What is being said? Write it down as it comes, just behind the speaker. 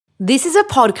This is a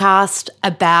podcast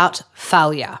about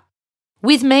failure.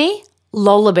 With me,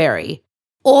 Lola Berry,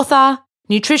 author,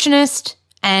 nutritionist,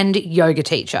 and yoga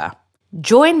teacher.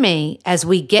 Join me as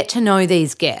we get to know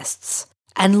these guests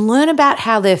and learn about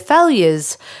how their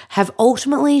failures have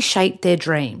ultimately shaped their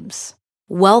dreams.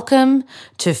 Welcome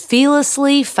to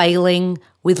Fearlessly Failing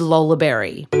with Lola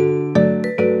Berry.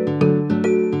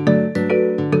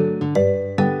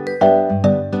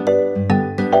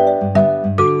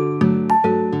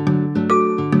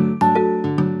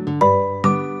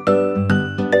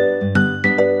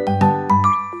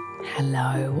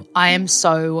 I am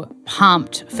so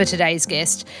pumped for today's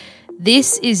guest.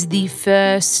 This is the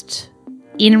first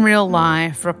in real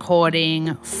life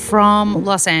recording from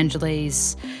Los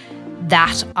Angeles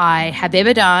that I have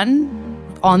ever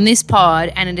done on this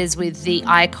pod, and it is with the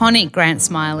iconic Grant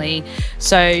Smillie.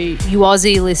 So you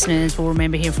Aussie listeners will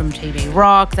remember him from TV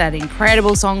Rock, that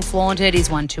incredible song Flaunted. He's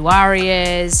won 2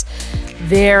 Arias,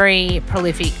 very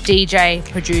prolific DJ,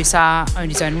 producer,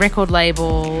 owned his own record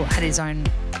label, had his own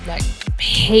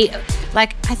I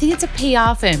think it's a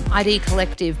PR firm, ID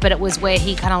Collective, but it was where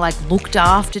he kind of looked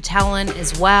after talent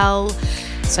as well.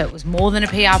 So it was more than a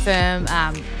PR firm.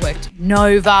 Worked at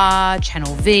Nova,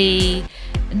 Channel V.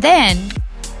 And then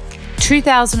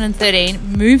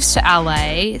 2013 moves to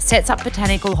LA, sets up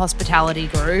Botanical Hospitality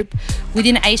Group.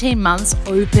 Within 18 months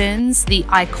opens the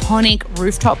iconic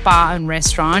rooftop bar and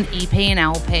restaurant, EP and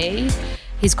LP.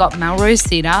 He's got Melrose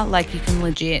Theatre, you can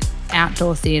legit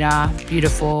outdoor theatre,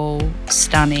 beautiful,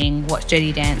 stunning, watch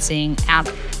Dirty Dancing,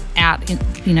 out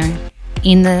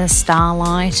in the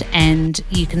starlight, and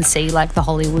you can see the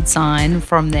Hollywood sign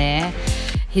from there.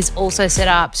 He's also set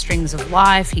up Strings of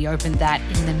Life. He opened that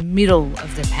in the middle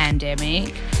of the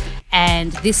pandemic.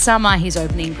 And this summer he's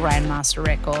opening Grandmaster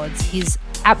Records. He's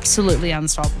absolutely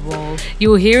unstoppable.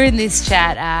 You'll hear in this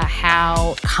chat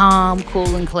how calm,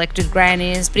 cool and collected Grant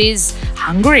is, but he's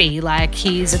hungry,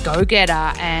 he's a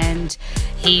go-getter, and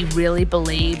he really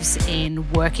believes in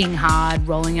working hard,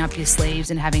 rolling up your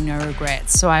sleeves and having no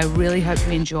regrets. So I really hope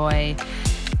you enjoy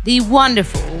the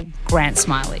wonderful Grant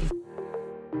Smillie.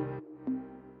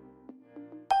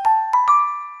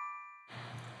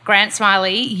 Grant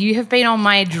Smillie, you have been on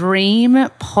my dream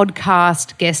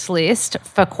podcast guest list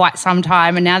for quite some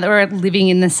time, and now that we're living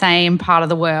in the same part of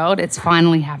the world, it's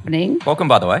finally happening. Welcome,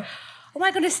 by the way. Oh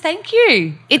my goodness, thank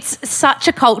you. It's such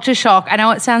a culture shock. I know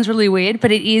it sounds really weird,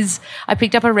 but it is. I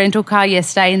picked up a rental car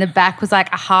yesterday. In the back was a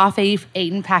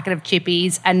half-eaten packet of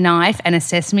chippies, a knife and a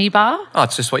sesame bar. Oh,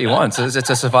 it's just what you want. So it's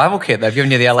a survival kit. They've given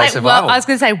you the LA survival. Well, I was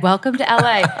going to say, welcome to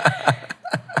LA.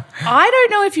 I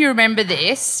don't know if you remember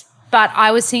this, but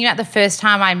I was thinking about the first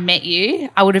time I met you.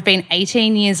 I would have been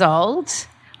 18 years old.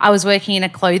 I was working in a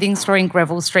clothing store in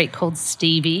Greville Street called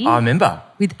Stevie. I remember.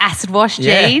 With acid wash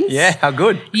jeans. Yeah, how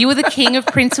good. You were the king of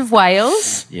Prince of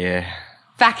Wales. Yeah.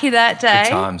 Back in that day. Good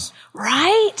times.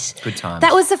 Right? Good times.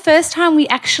 That was the first time we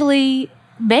actually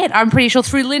met, I'm pretty sure,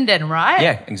 through Lyndon, right?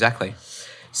 Yeah, exactly.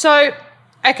 So,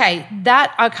 okay,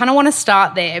 that I kind of want to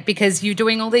start there because you're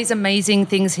doing all these amazing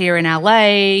things here in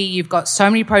LA. You've got so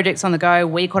many projects on the go.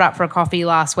 We caught up for a coffee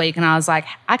last week and I was like,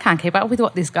 I can't keep up with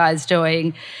what this guy's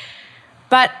doing.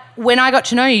 But when I got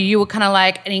to know you, you were kind of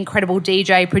an incredible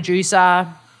DJ,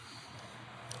 producer,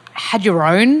 had your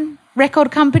own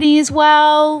record company as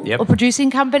well, yep. Or producing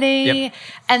company. Yep.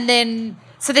 And then,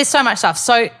 so there's so much stuff.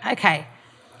 So, okay,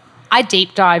 I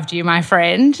deep dived you, my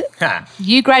friend.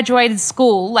 You graduated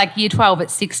school year 12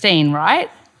 at 16, right?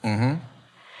 Mm-hmm.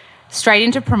 Straight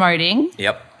into promoting.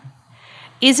 Yep.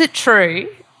 Is it true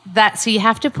that, so you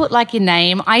have to put your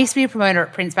name, I used to be a promoter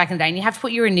at Prince back in the day, and you have to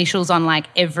put your initials on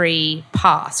every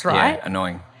pass, right? Yeah,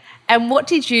 annoying. And what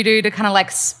did you do to kind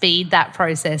of speed that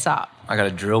process up? I got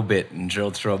a drill bit and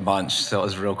drilled through a bunch, so it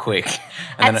was real quick.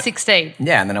 And at 16?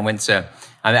 Yeah, and then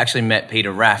I actually met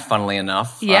Peter Raff, funnily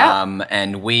enough. Yeah.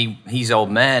 And his old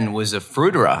man was a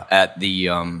fruiterer at the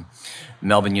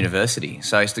Melbourne University.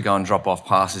 So I used to go and drop off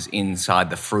passes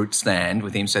inside the fruit stand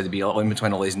with him. So there'd be in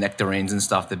between all these nectarines and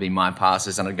stuff, there'd be my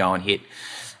passes, and I'd go and hit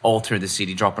all through the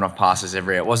city, dropping off passes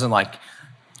everywhere. It wasn't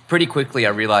pretty quickly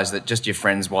I realised that just your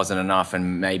friends wasn't enough,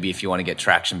 and maybe if you want to get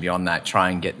traction beyond that, try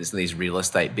and get these real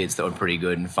estate bits that were pretty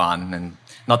good and fun. And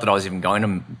not that I was even going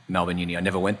to Melbourne Uni, I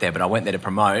never went there, but I went there to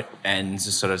promote and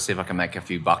just sort of see if I can make a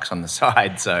few bucks on the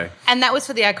side. So, and that was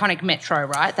for the iconic Metro,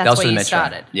 right? That's where you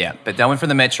started. Yeah, but I went from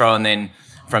the Metro, and then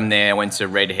from there I went to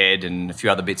Redhead and a few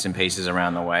other bits and pieces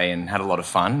around the way and had a lot of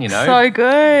fun, So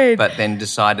good. But then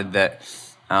decided that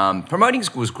promoting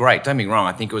was great, don't be wrong.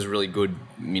 I think it was really good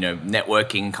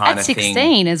networking kind At of 16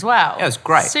 thing. as well. Yeah, it was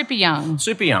great. Super young.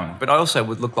 Super young, but I also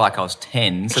would look like I was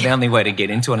 10, so the only way to get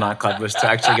into a nightclub was to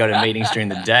actually go to meetings during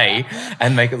the day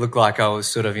and make it look like I was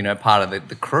sort of, part of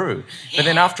the crew. But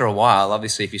then after a while,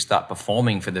 obviously, if you start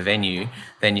performing for the venue,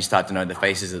 then you start to know the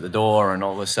faces at the door, and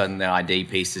all of a sudden the ID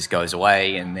piece just goes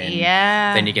away, and then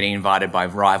you're getting invited by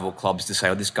rival clubs to say,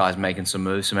 oh, this guy's making some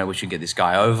moves, so maybe we should get this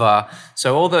guy over.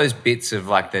 So all those bits of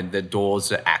like the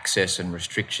doors of access and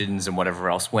restrictions and whatever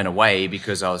else went away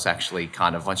because I was actually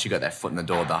kind of, once you got that foot in the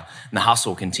door, the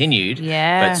hustle continued.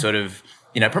 Yeah. But sort of,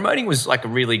 promoting was like a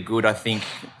really good, I think,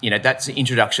 that's the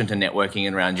introduction to networking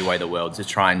and around your way the world, to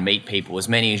try and meet people, as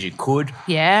many as you could.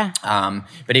 Yeah.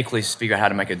 But equally figure out how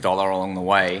to make a dollar along the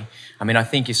way. I mean, I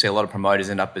think you see a lot of promoters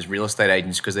end up as real estate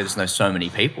agents because they just know so many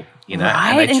people, Right,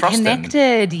 and they trust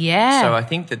connected, them. yeah. So I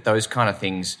think that those kind of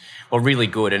things were really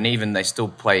good, and even they still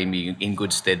play me in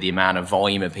good stead, the amount of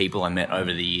volume of people I met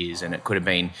over the years. And it could have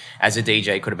been as a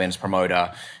DJ, could have been as a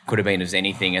promoter, could have been as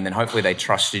anything. And then hopefully they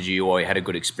trusted you or you had a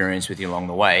good experience with you along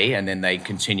the way, and then they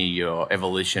continue your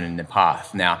evolution in the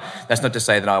path. Now, that's not to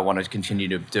say that I want to continue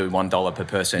to do $1 per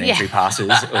person entry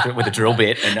passes with a drill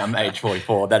bit, and I'm age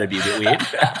 44. That'd be a bit weird.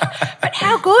 But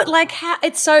how good? Like, how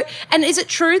it's so. And is it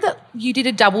true that you did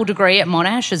a double degree at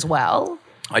Monash as well?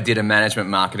 I did a management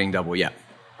marketing double, yeah.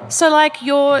 So, like,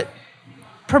 you're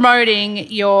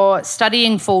promoting, you're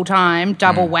studying full-time,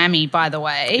 double whammy, by the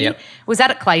way. Yep. Was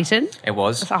that at Clayton? It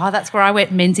was. Oh, that's where I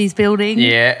went, Menzies building.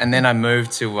 Yeah, and then I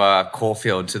moved to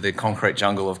Caulfield, to the concrete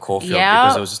jungle of Caulfield,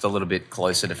 because it was just a little bit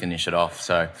closer to finish it off.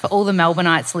 So for all the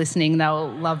Melbourneites listening, they'll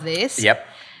love this. Yep.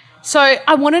 So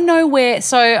I want to know where –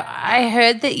 so I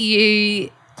heard that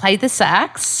you played the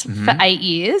sax for 8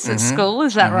 years at school.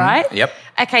 Is that right? Yep.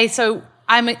 Okay, so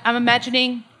I'm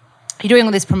imagining – you're doing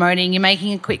all this promoting, you're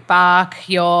making a quick buck,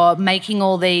 you're making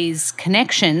all these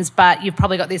connections, but you've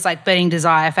probably got this like burning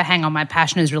desire for, hang on, my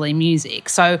passion is really music.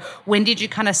 So when did you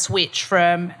kind of switch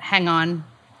from, hang on,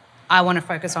 I want to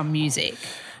focus on music?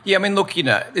 Yeah, I mean, look,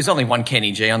 there's only one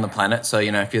Kenny G on the planet, so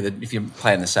if you're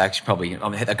playing the sax, you probably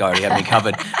that guy already had me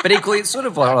covered. But equally, it's sort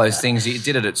of one of those things. You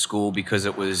did it at school because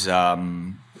it was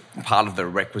part of the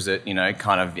requisite,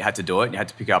 kind of you had to do it. You had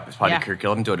to pick up as part of your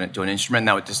curriculum, do an instrument.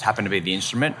 Now it just happened to be the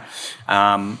instrument.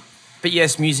 But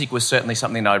yes, music was certainly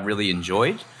something that I really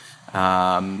enjoyed.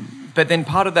 But then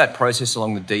part of that process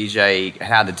along the DJ,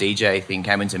 how the DJ thing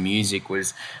came into music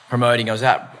was promoting. I was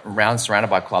around surrounded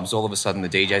by clubs. All of a sudden the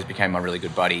DJs became my really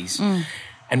good buddies.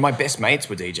 And my best mates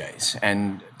were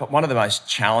DJs. But one of the most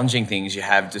challenging things you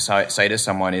have to say to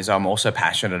someone is, I'm also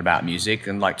passionate about music.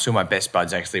 And like two of my best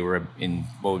buds actually were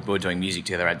doing music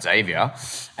together at Xavier.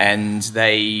 And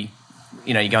they,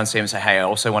 you go and see them and say, hey, I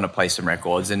also want to play some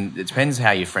records. And it depends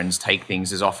how your friends take things.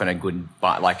 There's often a good,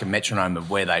 like a metronome of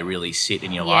where they really sit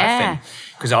in your life. And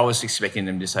because I was expecting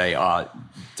them to say, oh,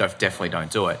 definitely don't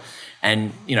do it.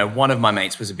 And, one of my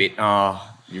mates was a bit,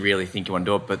 you really think you want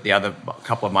to do it, but a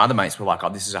couple of my other mates were like, oh,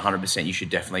 this is 100%, you should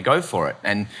definitely go for it.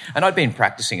 And I'd been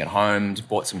practicing at home,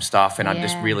 bought some stuff, and I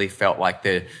just really felt like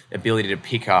the ability to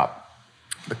pick up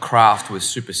the craft was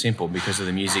super simple because of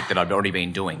the music that I'd already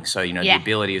been doing. So, the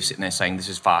ability of sitting there saying, this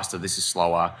is faster, this is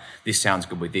slower, this sounds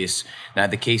good with this. Now,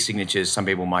 the key signatures, some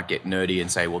people might get nerdy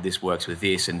and say, well, this works with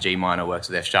this and G minor works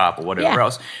with F sharp or whatever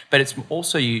else. But it's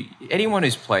also anyone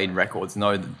who's played records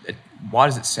know that why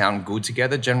does it sound good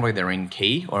together? Generally, they're in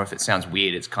key, or if it sounds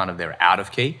weird, it's kind of they're out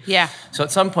of key. Yeah. So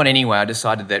at some point anyway, I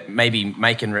decided that maybe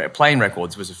playing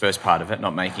records was the first part of it,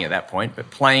 not making at that point,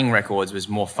 but playing records was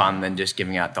more fun than just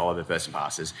giving out dollar per person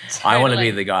passes. Totally. I want to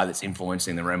be the guy that's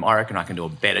influencing the room. I reckon I can do a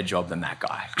better job than that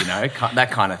guy,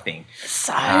 that kind of thing.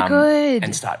 So good.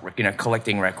 And start,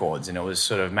 collecting records, and it was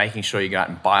sort of making sure you go out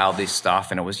and buy all this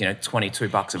stuff, and it was, $22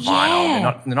 a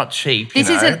vinyl. They're not cheap. This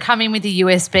isn't coming with a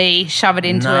USB, shove it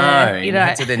into it. You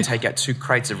had to then take out 2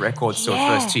 crates of records to a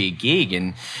first tier gig.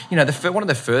 And, one of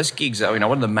the first gigs, one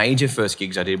of the major first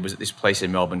gigs I did was at this place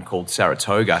in Melbourne called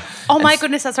Saratoga. Oh, my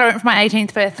goodness, that's where I went for my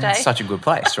 18th birthday. It's such a good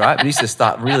place, right? We used to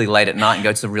start really late at night and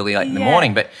go to really late in the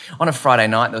morning. But on a Friday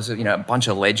night, there was a bunch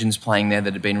of legends playing there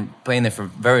that had been playing there for a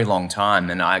very long time.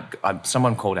 And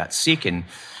someone called out sick, and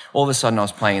all of a sudden I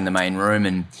was playing in the main room,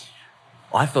 and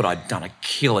I thought I'd done a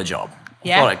killer job.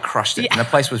 I thought I'd crushed it. And the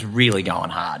place was really going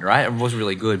hard, right? It was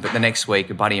really good. But the next week,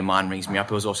 a buddy of mine rings me up.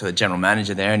 He was also the general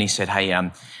manager there, and he said,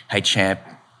 hey, champ,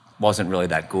 wasn't really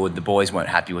that good. The boys weren't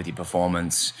happy with your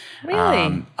performance.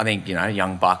 Really? I think,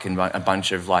 young buck and a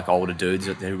bunch of like older dudes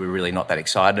who were really not that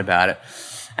excited about it.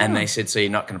 And they said, so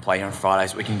you're not going to play here on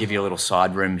Fridays, we can give you a little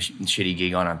side room shitty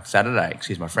gig on a Saturday,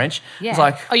 excuse my French. Yeah. It's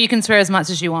like, oh, you can swear as much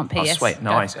as you want, PS. oh, sweet,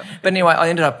 nice. But anyway, I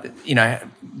ended up,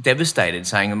 devastated,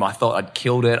 saying I thought I'd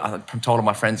killed it. I told all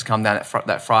my friends to come down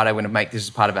that Friday, we're going to make this as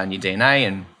part of our new DNA.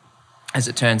 And as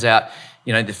it turns out,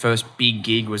 the first big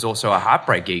gig was also a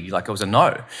heartbreak gig. Like it was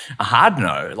a hard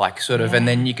no, like sort of, and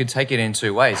then you could take it in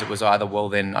two ways. It was either, well,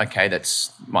 then, okay,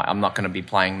 I'm not going to be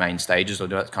playing main stages or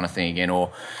do that kind of thing again,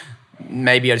 or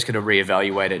maybe I just got to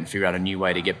reevaluate it and figure out a new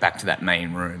way to get back to that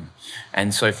main room.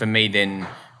 And so for me then,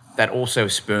 that also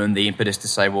spurned the impetus to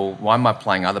say, well, why am I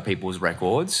playing other people's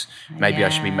records? Maybe I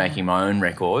should be making my own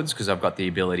records because I've got the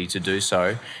ability to do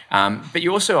so. But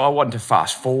I wanted to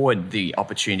fast forward the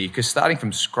opportunity because starting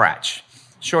from scratch,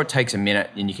 sure, it takes a minute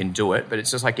and you can do it, but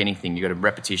it's just like anything. You've got a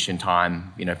repetition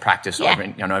time, practice over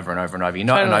and over and over and over. You're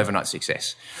not an overnight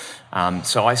success.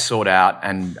 So I sought out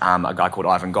a guy called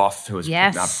Ivan Goff, who was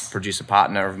a producer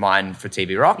partner of mine for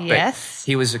TV Rock. Yes.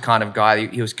 But he was the kind of guy,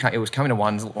 he was coming to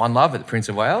One Love at the Prince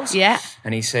of Wales. Yeah.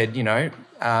 And he said, do you want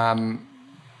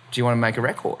to make a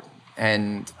record?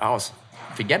 And I was,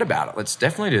 forget about it. Let's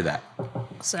definitely do that.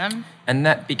 Awesome. And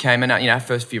that became, our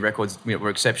first few records were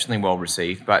exceptionally well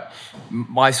received, but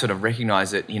I sort of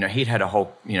recognised that, he'd had a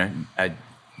whole, a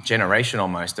generation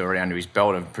almost already under his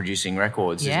belt of producing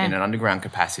records in an underground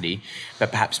capacity, but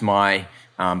perhaps my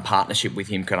partnership with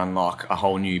him could unlock a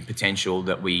whole new potential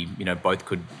that we, both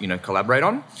could, collaborate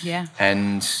on. Yeah.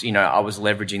 And, I was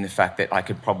leveraging the fact that I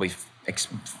could probably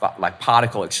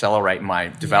particle accelerate my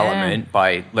development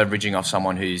by leveraging off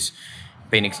someone who's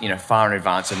been, far in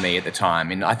advance of me at the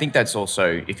time. And I think that's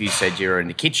also, if you said you're in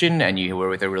the kitchen and you were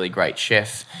with a really great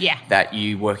chef, that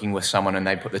you working with someone and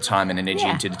they put the time and energy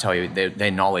into to tell you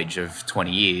their knowledge of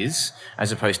 20 years,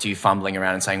 as opposed to you fumbling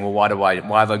around and saying, well, why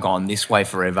have I gone this way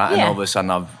forever? And all of a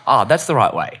sudden that's the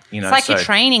right way. It's like your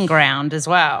training ground as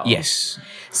well. Yes.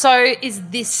 So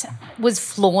was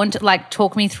Flaunt,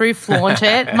 talk me through Flaunt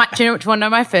It. Do you want to know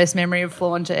my first memory of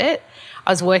Flaunt It?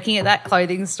 I was working at that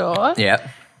clothing store. Yeah.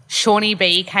 Shawnee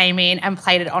B came in and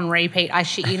played it on repeat, I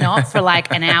shit you not, for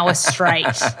an hour straight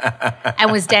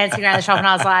and was dancing around the shop and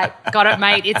I was like, got it,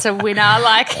 mate, it's a winner.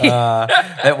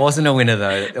 It wasn't a winner, though.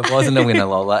 It wasn't a winner,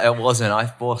 Lola. It wasn't. I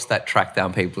forced that track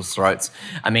down people's throats.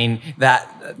 I mean,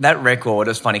 that record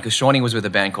is funny because Shawnee was with a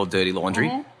band called Dirty Laundry.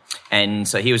 Mm-hmm. And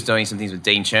so he was doing some things with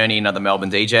Dean Cherney, another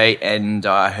Melbourne DJ, and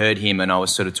I heard him and I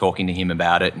was sort of talking to him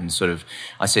about it and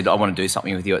I said, I want to do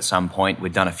something with you at some point.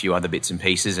 We'd done a few other bits and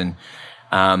pieces and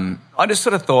I just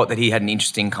sort of thought that he had an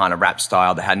interesting kind of rap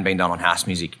style that hadn't been done on house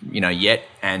music, yet.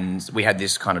 And we had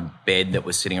this kind of bed that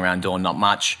was sitting around doing not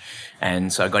much.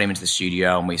 And so I got him into the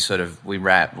studio and we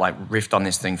riffed on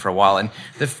this thing for a while. And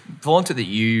the Flaunt It that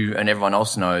you and everyone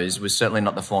else knows was certainly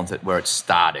not the Flaunt It where it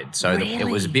started. So it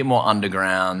was a bit more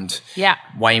underground,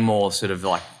 way more sort of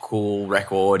cool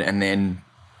record. And then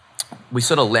we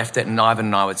sort of left it and Ivan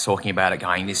and I were talking about it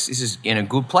going, this is in a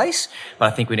good place,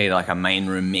 but I think we need a main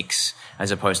room mix as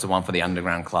opposed to one for the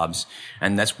underground clubs.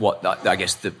 And that's what I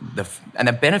guess and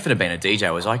the benefit of being a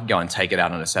DJ was I could go and take it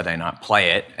out on a Saturday night,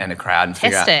 play it in a crowd and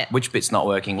figure out which bit's not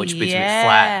working, which bit's a bit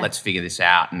flat, let's figure this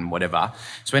out and whatever.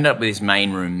 So we ended up with this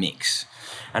main room mix.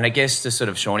 And I guess to sort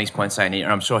of Shawnee's point saying,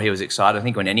 and I'm sure he was excited, I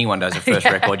think when anyone does a first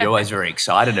record, you're always very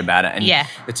excited about it. And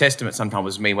the testament sometimes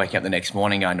was me waking up the next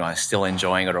morning going, am I still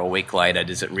enjoying it? Or a week later,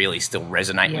 does it really still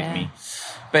resonate with me?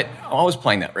 But I was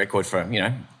playing that record for,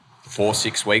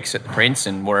 4-6 weeks at the Prince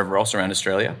and wherever else around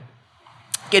Australia,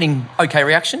 getting okay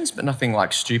reactions, but nothing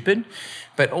stupid.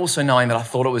 But also knowing that I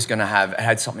thought it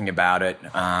had something about it,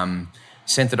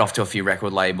 sent it off to a few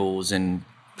record labels and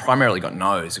primarily got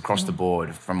no's across the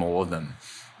board from all of them.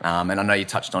 And I know you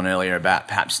touched on earlier about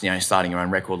perhaps, starting your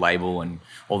own record label and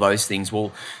all those things.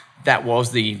 Well, that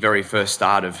was the very first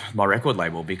start of my record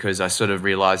label because I sort of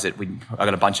realised that I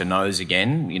got a bunch of no's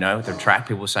again, the track.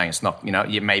 People were saying it's not,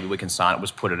 maybe we can sign it,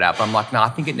 let's put it out. But I'm like, no, I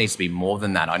think it needs to be more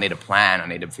than that. I need a plan. I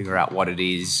need to figure out what it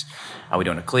is. Are we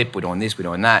doing a clip? We're doing this, we're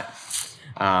doing that.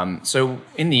 So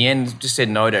in the end, just said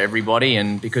no to everybody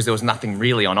and because there was nothing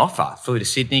really on offer. Flew to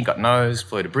Sydney, got no's,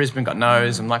 flew to Brisbane, got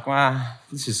no's. I'm like, we're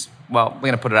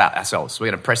going to put it out ourselves.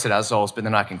 We're going to press it ourselves, but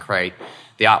then I can create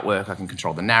the artwork, I can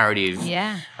control the narrative.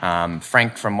 Yeah.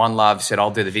 Frank from One Love said,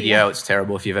 I'll do the video. It's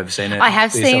terrible if you've ever seen it. I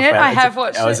have seen it. I have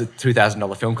watched it. It was a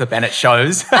 $2,000 film clip and it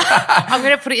shows. I'm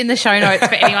going to put it in the show notes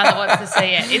for anyone that wants to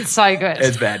see it. It's so good.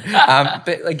 It's bad.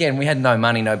 But again, we had no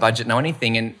money, no budget, no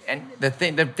anything. And the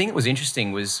thing that was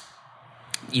interesting was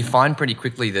you find pretty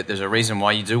quickly that there's a reason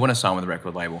why you do want to sign with a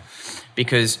record label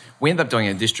because we ended up doing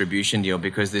a distribution deal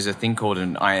because there's a thing called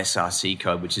an ISRC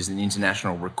code, which is an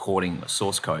International Recording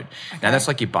Source Code. Okay. Now, that's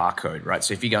like your barcode, right?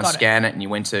 So if you go and scan it and you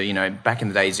went to, back in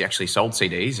the days, you actually sold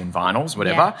CDs and vinyls,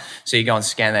 whatever. Yeah. So you go and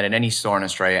scan that at any store in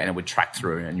Australia and it would track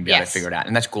through and you'd be able to figure it out.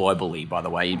 And that's globally, by the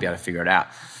way, you'd be able to figure it out.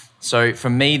 So for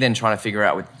me then trying to figure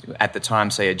out at the time,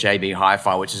 say a JB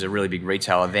Hi-Fi, which is a really big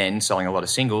retailer then selling a lot of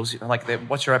singles, like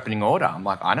what's your opening order? I'm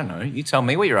like, I don't know. You tell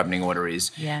me what your opening order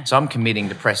is. Yeah. So I'm committing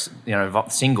to press,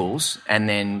 singles and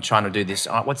then trying to do this.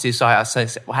 What's this? I say,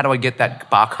 how do I get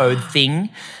that barcode thing?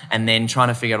 And then trying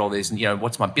to figure out all this,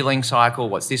 what's my billing cycle?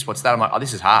 What's this? What's that? I'm like,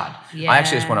 this is hard. Yeah. I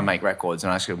actually just want to make records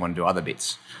and I actually want to do other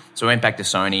bits. So I went back to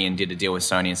Sony and did a deal with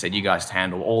Sony and said, you guys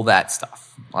handle all that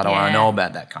stuff. I don't want to know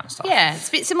about that kind of stuff. Yeah, it's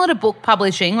a bit similar to book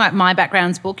publishing. Like my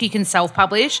background's book, you can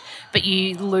self-publish, but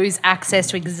you lose access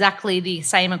to exactly the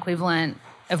same equivalent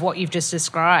of what you've just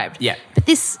described. Yeah. But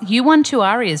you won 2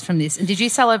 arias from this. And did you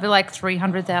sell over like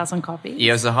 300,000 copies?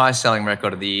 Yeah, it was the highest selling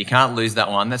record of the year. You can't lose that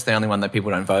one. That's the only one that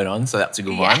people don't vote on, so that's a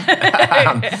good one.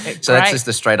 So that's just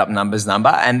the straight up numbers number.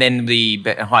 And then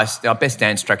our best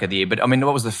dance track of the year. But I mean,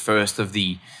 what was the first of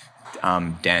the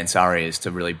dance arias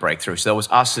to really break through? So that was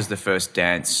Us as the first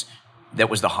dance. That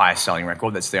was the highest selling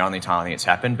record. That's the only time I think it's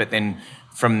happened. But then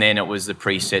from then it was the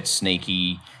preset,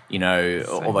 Sneaky,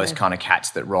 all those kind of cats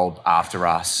that rolled after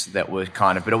us that were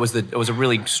but it was a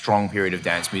really strong period of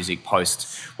dance music post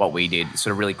what we did. It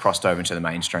sort of really crossed over into the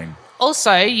mainstream.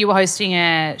 Also, you were hosting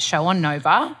a show on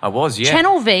Nova. I was, yeah.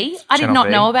 Channel V, I did not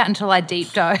know about until I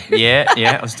deep dove. Yeah,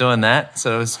 I was doing that.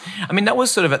 So that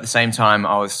was sort of at the same time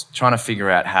I was trying to figure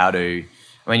out how to,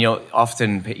 you'll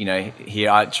often, here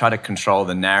I try to control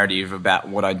the narrative about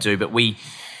what I do, but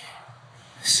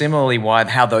similarly,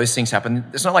 how those things happen,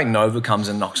 it's not like Nova comes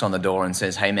and knocks on the door and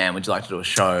says, hey, man, would you like to do a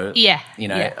show? Yeah.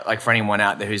 Like for anyone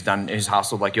out there who's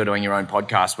hustled, like you're doing your own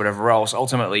podcast, whatever else,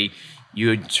 ultimately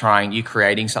you're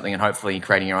creating something and hopefully you're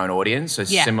creating your own audience. So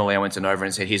similarly, I went to Nova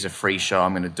and said, here's a free show.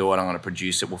 I'm going to do it. I'm going to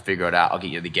produce it. We'll figure it out. I'll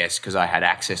get you the guests because I had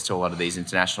access to a lot of these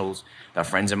internationals. They're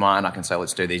friends of mine. I can say,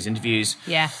 let's do these interviews.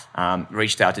 Yeah.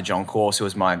 Reached out to John Corse, who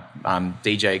was my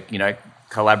DJ,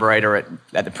 collaborator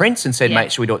at the Prince and said,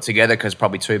 mate, should we do it together because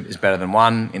probably 2 is better than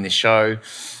 1 in this show.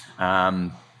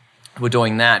 We're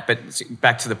doing that, but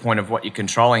back to the point of what you're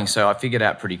controlling. So I figured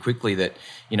out pretty quickly that,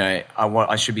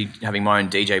 I should be having my own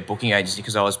DJ booking agency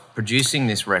because I was producing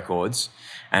this records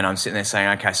and I'm sitting there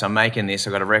saying, okay, so I'm making this.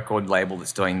 I've got a record label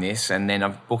that's doing this and then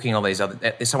I'm booking all these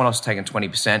there's someone else taking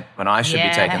 20% when I should be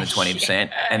taking the 20%.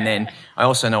 Yeah. And then I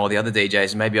also know all the other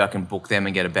DJs and maybe I can book them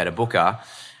and get a better booker.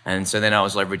 And so then I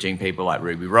was leveraging people like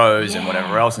Ruby Rose and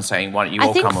whatever else and saying, why don't you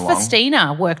all come along? I think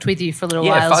Festina worked with you for a little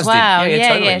while as well. Yeah,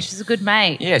 totally. Yeah, she's a good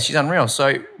mate. Yeah, she's unreal.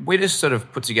 So we just sort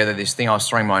of put together this thing. I was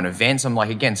throwing my own events. I'm like,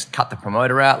 again, cut the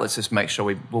promoter out. Let's just make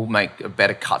sure we'll make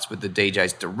better cuts with the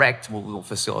DJs direct. We'll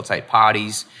facilitate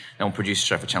parties. And we'll produce a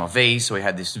show for Channel V. So we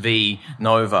had this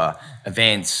Nova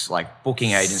events, like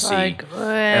booking agency. So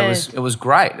good. It was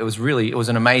great. It was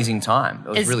an amazing time. It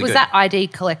was really good. Was that ID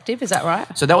Collective? Is that right?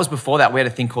 So that was before that. We had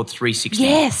a thing called 360.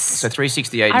 Yes. So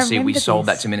 360 agency, we sold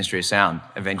that to Ministry of Sound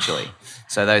eventually.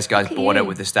 So those guys bought it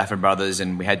with the Stafford brothers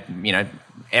and we had,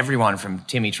 everyone from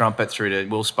Timmy Trumpet through to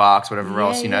Will Sparks, whatever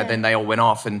else, then they all went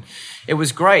off. And it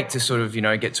was great to sort of,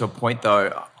 get to a point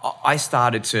though. I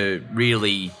started to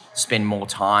really spend more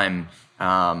time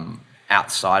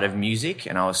outside of music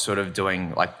and I was sort of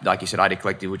doing, like you said, ID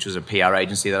Collective, which was a PR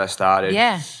agency that I started.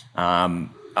 Yeah.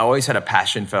 I always had a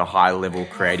passion for high-level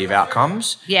creative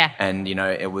outcomes. Yeah. And,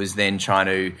 it was then trying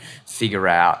to figure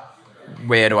out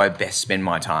where do I best spend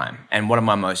my time and what am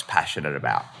I most passionate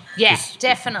about. Yeah,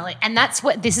 definitely. And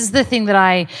this is the thing that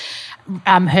I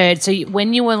heard. So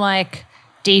when you were like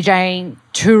DJing,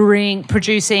 touring,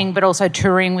 producing, but also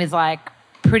touring with like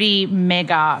pretty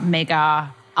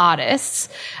mega artists.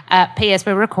 P.S.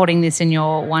 We're recording this in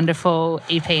your wonderful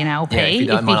EP and LP.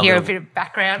 Yeah, if you hear a bit of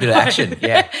background. Bit of action,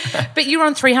 yeah. But you were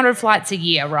on 300 flights a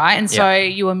year, right? And so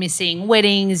you were missing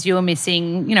weddings, you were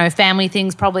missing, family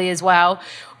things probably as well.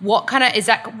 What kind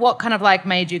of like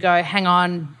made you go, hang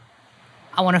on,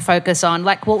 I want to focus on,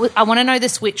 I want to know the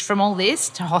switch from all this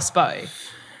to hospo.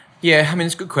 Yeah, I mean,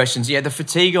 it's good questions. Yeah, the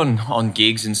fatigue on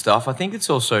gigs and stuff, I think it's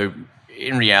also,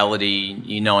 in reality,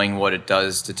 you knowing what it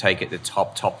does to take it the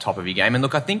top of your game. And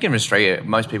look, I think in Australia,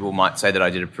 most people might say that I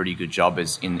did a pretty good job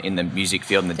as in the music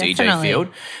field and the DJ field.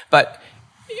 But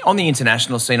on the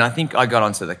international scene, I think I got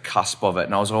onto the cusp of it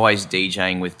and I was always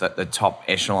DJing with the top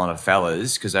echelon of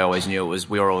fellas because I always knew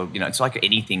we were all, it's like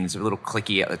anything, it's a little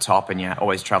clicky at the top and you're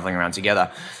always traveling around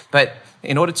together. But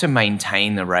in order to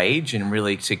maintain the rage and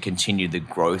really to continue the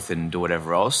growth and do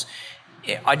whatever else,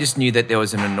 I just knew that there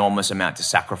was an enormous amount to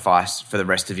sacrifice for the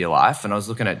rest of your life. And I was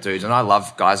looking at dudes, and I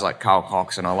love guys like Carl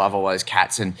Cox, and I love all those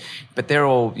cats, but they're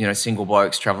all, single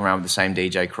blokes traveling around with the same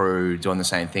DJ crew, doing the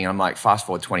same thing. I'm like, fast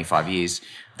forward 25 years,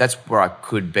 that's where I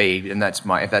could be, and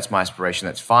if that's my aspiration,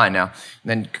 that's fine. Now,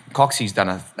 then Coxie's done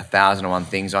 1,001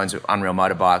 things, owns Unreal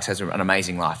Motorbikes, has an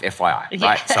amazing life, FYI,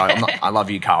 right? So I love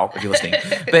you, Carl, if you're listening.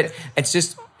 But it's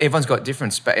just, everyone's got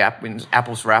different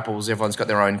apples for apples. Everyone's got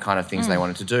their own kind of things they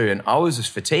wanted to do. And I was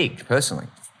just fatigued, personally,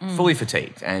 fully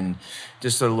fatigued, and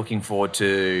just sort of looking forward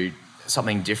to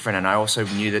something different. And I also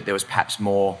knew that there was perhaps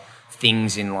more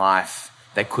things in life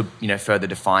that could, further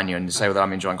define you. And to say that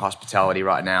I'm enjoying hospitality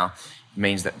right now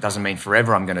doesn't mean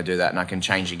forever I'm going to do that, and I can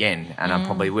change again, and I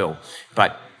probably will.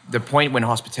 But the point when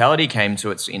hospitality came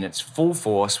to in its full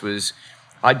force was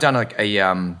I'd done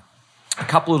a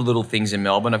couple of little things in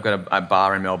Melbourne. I've got a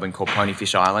bar in Melbourne called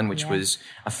Ponyfish Island, which was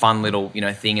a fun little,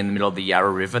 thing in the middle of the Yarra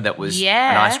River that was an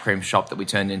ice cream shop that we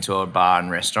turned into a bar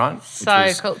and restaurant.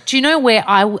 So cool. Do you know where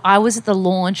I was at the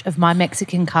launch of My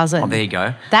Mexican Cousin? Oh, there you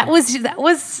go. That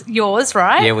was yours,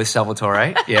 right? Yeah, with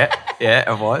Salvatore. Yeah,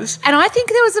 it was. And I think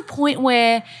there was a point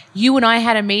where you and I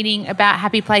had a meeting about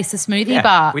Happy Place, the smoothie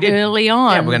bar early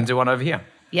on. Yeah, we're going to do one over here.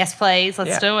 Yes, please.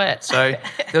 Let's do it. So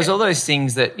there's all those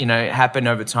things that, happen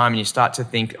over time, and you start to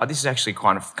think, this is actually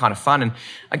kind of fun. And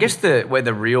I guess the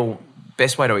real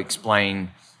best way to explain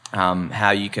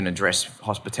how you can address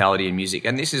hospitality and music,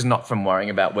 and this is not from worrying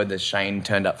about whether Shane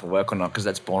turned up for work or not, because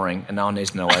that's boring and no one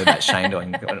needs to know about Shane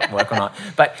doing work or not,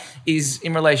 but is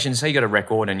in relation, say you got a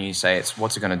record and you say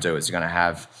what's it going to do? Is it going to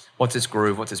have, what's its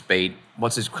groove, what's its beat,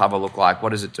 what's its cover look like, what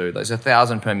does it do? There's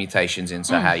 1,000 permutations in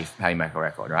how you make a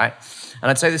record, right? And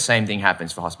I'd say the same thing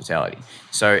happens for hospitality.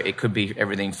 So it could be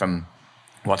everything from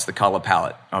what's the color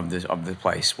palette of the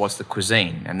place, what's the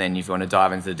cuisine, and then if you want to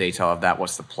dive into the detail of that,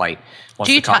 what's the plate, what's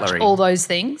the cutlery. Do you touch all those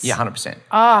things? Yeah, 100%.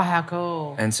 Oh, how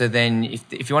cool. And so then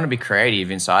if you want to be creative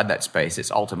inside that space,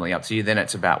 it's ultimately up to you. Then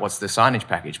it's about what's the signage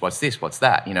package, what's this, what's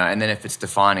that, and then if it's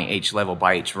defining each level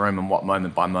by each room and what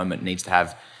moment by moment needs to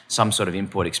have some sort of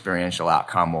input, experiential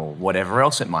outcome, or whatever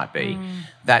else it might be.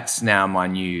 That's now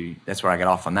that's where I get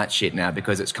off on that shit now,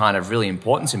 because it's kind of really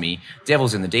important to me.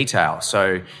 Devil's in the detail.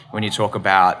 So when you talk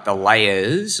about the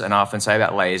layers, and I often say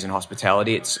about layers in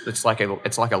hospitality, it's like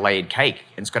a layered cake.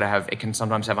 It can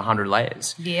sometimes have 100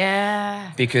 layers.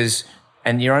 Yeah.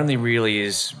 And you're only really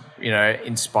as,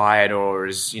 inspired or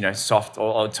as, soft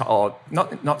or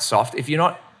not soft if you're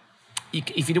not.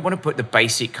 If you want to put the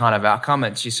basic kind of outcome,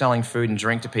 it's you're selling food and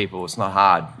drink to people. It's not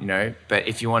hard, But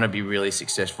if you want to be really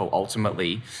successful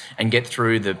ultimately and get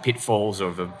through the pitfalls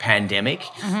of a pandemic,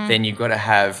 then you've got to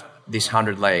have this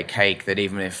 100-layer cake that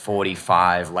even if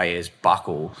 45 layers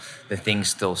buckle, the thing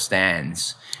still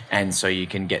stands. And so you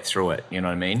can get through it, you know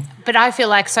what I mean? But I feel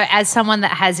like, so as someone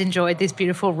that has enjoyed this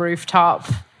beautiful rooftop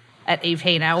at EP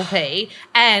and LP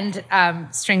and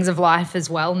Strings of Life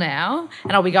as well now,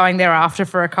 and I'll be going there after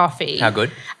for a coffee. How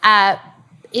good?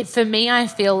 For me, I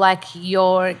feel like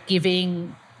you're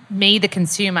giving me, the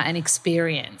consumer, an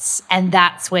experience, and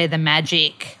that's where the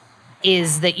magic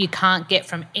is that you can't get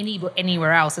from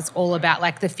anywhere else. It's all about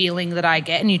like the feeling that I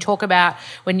get. And you talk about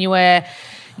when you were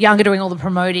younger doing all the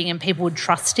promoting and people would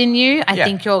trust in you. I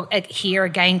think you're here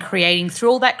again creating through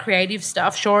all that creative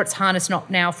stuff. Sure, it's harnessed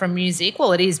not now from music.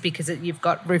 Well, it is because you've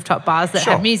got rooftop bars that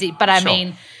have music. But I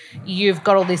mean, you've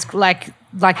got all this, like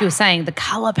you were saying, the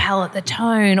colour palette, the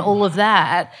tone, all of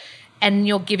that, and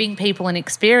you're giving people an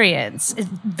experience.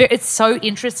 It's so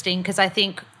interesting because I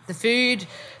think the food,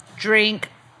 drink,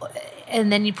 and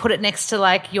then you put it next to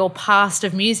like your past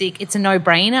of music, it's a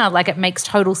no-brainer. Like it makes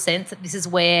total sense that this is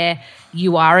where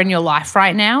you are in your life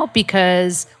right now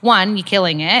because one, you're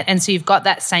killing it, and so you've got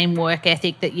that same work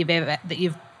ethic that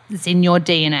it's in your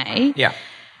DNA. Yeah.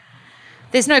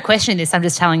 There's no question in this. I'm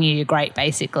just telling you, you're great,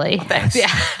 basically. Thanks. Yeah.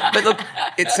 But look,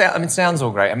 it sounds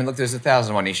all great. I mean, look, there's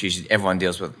 1,001 issues everyone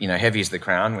deals with. Heavy is the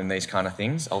crown when these kind of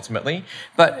things ultimately.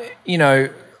 But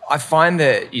I find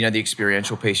that, the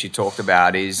experiential piece you talked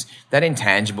about is that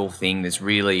intangible thing that's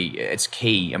really, it's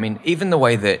key. I mean, even the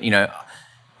way that,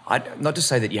 not to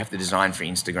say that you have to design for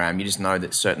Instagram, you just know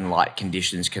that certain light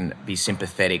conditions can be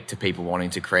sympathetic to people wanting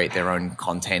to create their own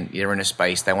content. They're in a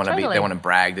space, they want to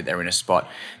brag that they're in a spot.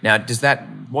 Now,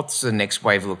 what's the next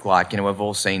wave look like? We've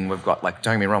all seen, we've got don't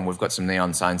get me wrong, we've got some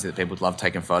neon signs that people love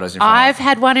taking photos in front of. I've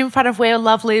had one in front of Where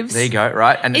Love Lives. There you go,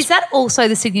 right? And is that also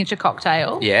the signature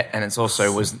cocktail? Yeah, and it's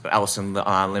also was Alison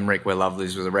Limerick, Where Love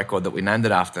Lives was a record that we named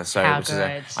it after. So which is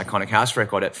an iconic house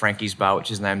record at Frankie's Bar,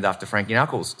 which is named after Frankie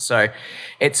Knuckles. So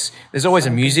there's always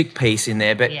a music piece in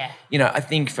there, but I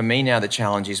think for me now the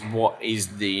challenge is what's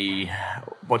the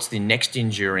next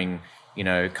enduring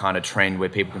kind of trend where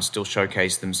people can still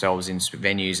showcase themselves in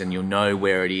venues, and you'll know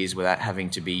where it is without having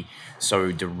to be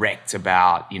so direct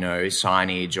about,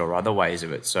 signage or other ways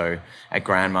of it. So at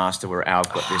Grandmaster, we've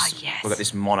got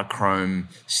this monochrome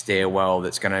stairwell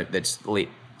that's lit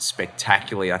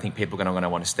spectacularly. I think people are going to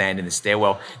want to stand in the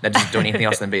stairwell. That doesn't do anything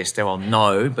else than be a stairwell.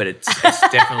 No, but it's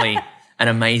definitely an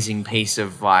amazing piece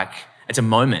of it's a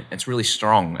moment. It's really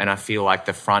strong. And I feel like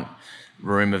the front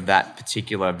room of that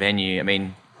particular venue, I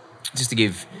mean, just to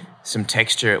give some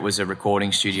texture, it was a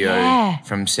recording studio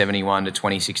from 71 to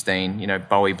 2016.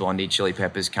 Bowie, Blondie, Chili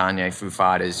Peppers, Kanye, Foo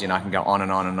Fighters. I can go on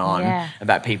and on and on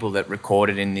about people that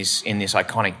recorded in this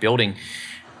iconic building.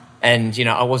 And,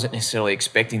 I wasn't necessarily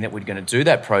expecting that we're going to do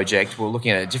that project. We were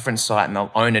looking at a different site, and the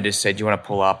owner just said, "Do you want to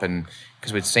pull up?" And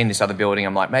because we'd seen this other building,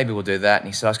 I'm like, maybe we'll do that. And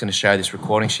he said, "I was going to show this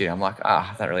recording studio." I'm like,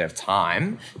 I don't really have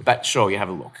time. But sure, you have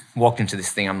a look. Walked into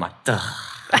this thing, I'm like, duh.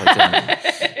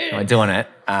 We're doing it.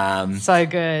 So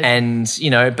good. And,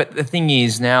 but the thing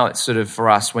is now it's sort of for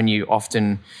us when you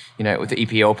often, with the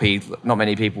EPLP, not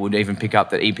many people would even pick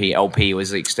up that EPLP was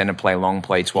the extended play, long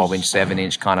play, 12-inch,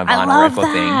 7-inch kind of vinyl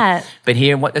record thing. But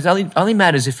here, it only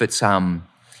matters if it's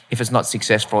not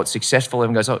successful. It's successful.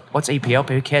 Everyone goes, "Oh, what's EPLP?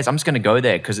 Who cares? I'm just going to go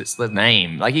there because it's the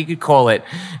name." Like you could call it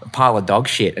a pile of dog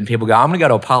shit, and people go, "I'm going to go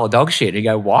to a pile of dog shit." And you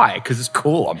go, "Why?" Because it's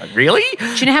cool. I'm like, really?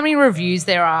 Do you know how many reviews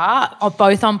there are,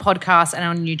 both on podcasts and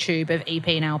on YouTube, of EP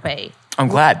and LP? I'm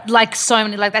glad. Like so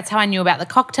many, that's how I knew about the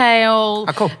cocktail.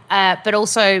 Oh, cool. But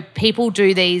also people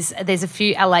do these, there's a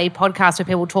few LA podcasts where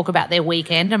people talk about their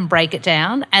weekend and break it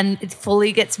down, and it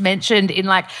fully gets mentioned in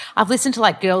I've listened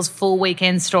to girls' full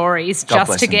weekend stories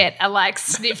just to get a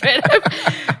snippet of.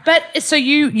 But so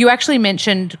you actually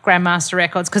mentioned Grandmaster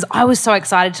Records, because I was so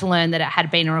excited to learn that it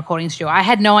had been a recording studio. I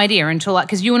had no idea until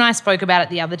because you and I spoke about it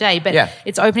the other day, but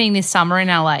it's opening this summer in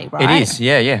LA, right? It is,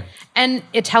 yeah. And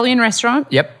Italian restaurant.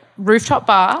 Yep. Rooftop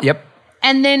bar. Yep.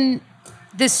 And then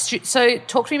so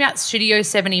talk to me about Studio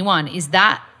 71. Is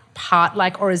that part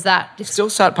or is that still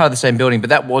part of the same building? But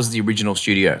that was the original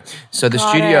studio. So the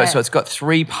studio, so it's got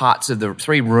three parts of the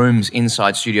three rooms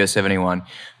inside Studio 71,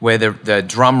 where the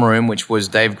drum room, which was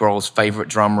Dave Grohl's favorite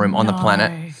drum room on the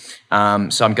planet.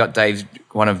 So I've got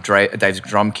one of Dave's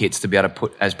drum kits to be able to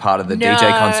put as part of the DJ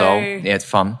console. Yeah, it's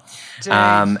fun.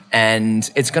 And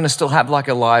it's going to still have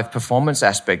a live performance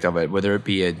aspect of it, whether it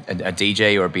be a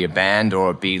DJ or it be a band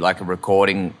or it be a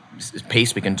recording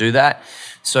piece. We can do that.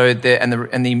 So I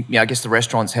guess the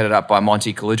restaurant's headed up by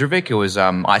Monty Kaludrovic, who was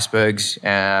Icebergs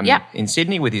in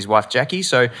Sydney with his wife Jackie.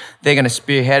 So they're going to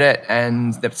spearhead it,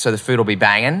 and so the food will be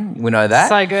banging. We know that.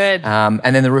 So good.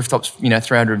 And then the rooftops,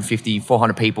 350,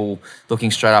 400 people looking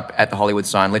straight up at the Hollywood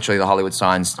sign, literally the Hollywood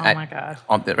signs my God.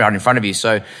 Right in front of you.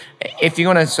 So if you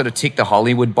want to sort of tick the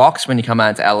Hollywood box when you come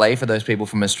out to LA, for those people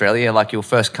from Australia, you'll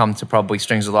first come to probably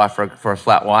Strings of Life for a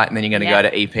flat white, and then you're going to go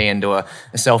to EP and do a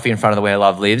selfie in front of the Where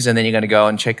Love Lives, and then you're going to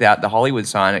go and check out the Hollywood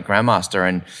sign at Grandmaster.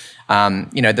 And,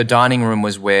 the dining room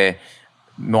was where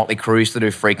Motley Crue used to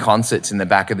do free concerts in the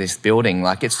back of this building.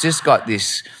 It's just got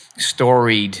this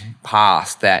storied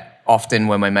past that often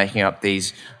when we're making up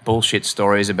these bullshit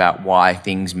stories about why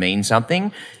things mean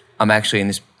something, I'm actually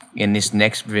in this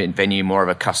next venue more of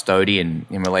a custodian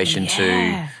in relation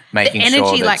to making the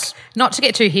energy, sure that not to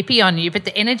get too hippie on you, but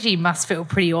the energy must feel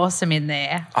pretty awesome in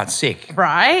there. Oh, it's sick.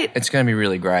 Right? It's going to be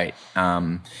really great.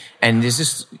 And there's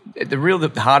just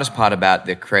the hardest part about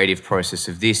the creative process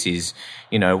of this is,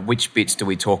 which bits do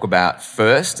we talk about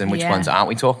first and which ones aren't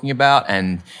we talking about?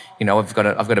 And, I've got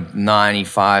a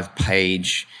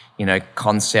 95-page,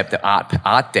 concept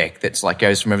art deck that's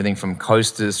goes from everything from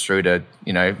coasters through to,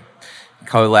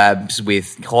 collabs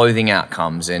with clothing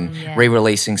outcomes and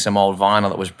re-releasing some old vinyl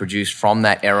that was produced from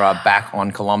that era back on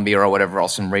Columbia or whatever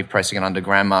else and repressing it under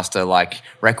Grandmaster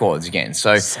records again.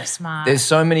 So smart. There's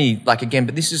so many again,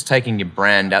 but this is taking your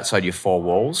brand outside your four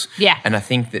walls. Yeah. And I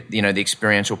think that, the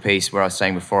experiential piece where I was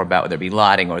saying before about whether it be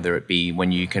lighting or whether it be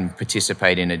when you can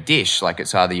participate in a dish,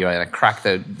 it's either you're going to crack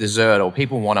the dessert or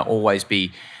people want to always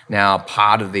be now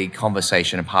part of the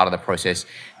conversation and part of the process,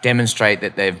 demonstrate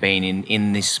that they've been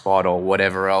in this spot or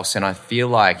whatever else. And I feel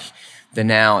like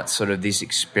it's sort of this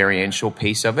experiential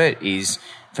piece of it is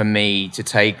for me to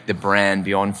take the brand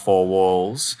beyond four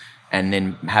walls and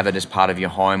then have it as part of your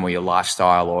home or your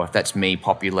lifestyle, or if that's me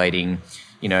populating,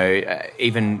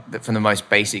 even from the most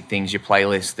basic things, your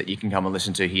playlist that you can come and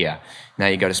listen to here. Now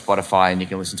you go to Spotify and you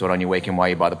can listen to it on your weekend while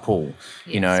you're by the pool,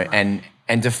 and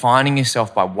defining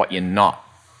yourself by what you're not.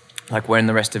 We're in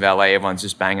the rest of LA, everyone's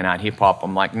just banging out hip-hop.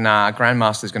 I'm like, nah,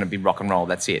 Grandmaster's going to be rock and roll.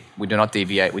 That's it. We do not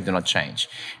deviate. We do not change.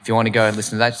 If you want to go and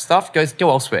listen to that stuff, go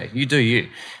elsewhere. You do you.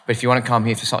 But if you want to come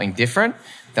here for something different,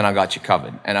 then I got you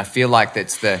covered. And I feel like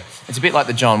it's a bit like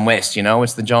the John West,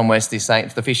 it's the John West, he's saying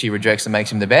it's the fish he rejects that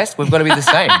makes him the best. We've got to be the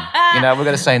same. We've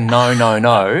got to say no, no,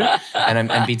 no,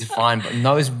 and be defined. But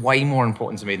no is way more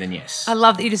important to me than yes. I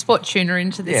love that you just brought tuna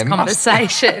into this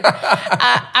conversation.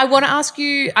 I want to ask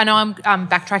you, I know I'm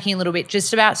backtracking a little bit,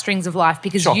 just about Strings of Life,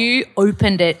 because you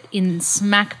opened it in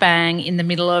smack bang in the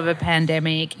middle of a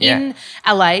pandemic in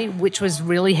LA, which was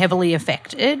really heavily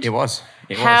affected. It was.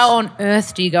 How on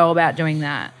earth do you go about doing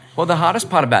that? Well, the hardest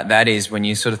part about that is when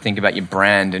you sort of think about your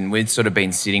brand, and we'd sort of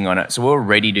been sitting on it. So we were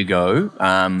ready to go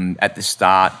at the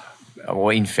start,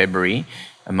 or in February,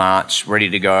 March, ready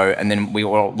to go. And then we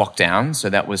were locked down. So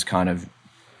that was kind of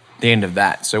the end of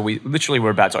that. So we literally were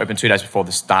about to open 2 days before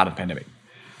the start of the pandemic.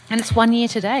 And it's 1 year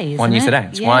today, isn't it? 1 year today.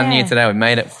 It's 1 year today. We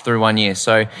made it through 1 year.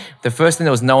 So the first thing,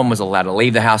 no one was allowed to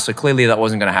leave the house. So clearly that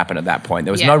wasn't going to happen at that point.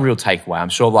 There was no real takeaway. I'm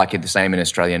sure like the same in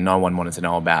Australia, no one wanted to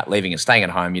know about leaving and staying at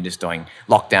home. You're just doing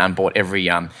lockdown, bought every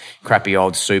crappy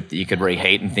old soup that you could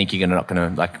reheat and think you're not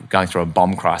going to, like, going through a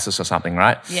bomb crisis or something,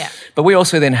 right? Yeah. But we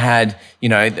also then had,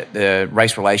 the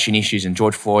race relation issues, and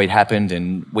George Floyd happened,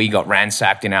 and we got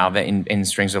ransacked in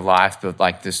Strings of Life, but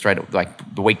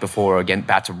the week before, again,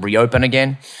 about to reopen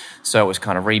again. So it was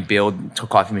kind of rebuild,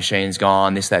 coffee machines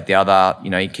gone, this, that, the other.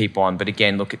 You keep on. But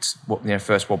again, look, it's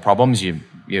first world problems. You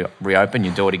reopen,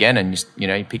 you do it again, and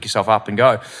you pick yourself up and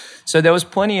go. So there was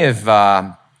plenty of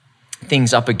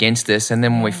things up against us. And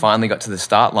then when we finally got to the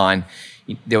start line,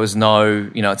 there was no,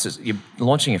 you're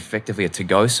launching effectively a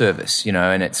to-go service,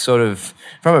 and it's sort of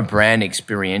from a brand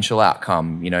experiential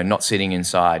outcome, not sitting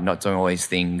inside, not doing all these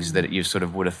things that you sort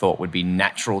of would have thought would be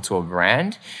natural to a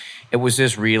brand. It was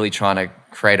just really trying to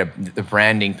create the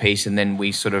branding piece, and then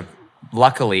we sort of,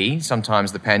 luckily,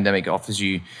 sometimes the pandemic offers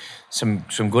you some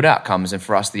good outcomes, and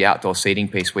for us, the outdoor seating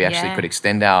piece, we actually could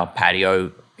extend our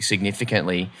patio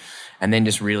significantly, and then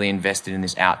just really invested in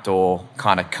this outdoor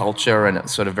kind of culture, and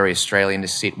it's sort of very Australian to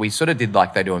sit. We sort of did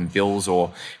like they do in Bill's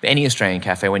or any Australian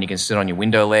cafe, when you can sit on your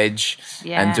window ledge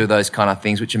and do those kind of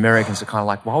things, which Americans are kind of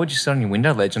like, why would you sit on your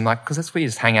window ledge? I'm like, because that's where you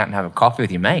just hang out and have a coffee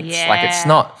with your mates. Yeah. Like, it's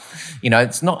not,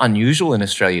 it's not unusual in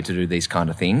Australia to do these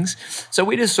kind of things. So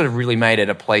we just sort of really made it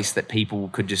a place that people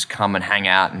could just come and hang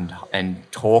out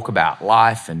and talk about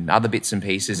life and other bits and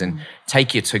pieces, and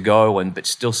take you to go, but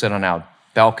still sit on our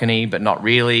balcony, but not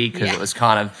really, because it was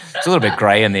kind of, it's a little bit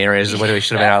grey in the areas of whether we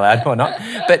should have been allowed or not.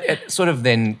 But it sort of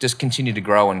then just continued to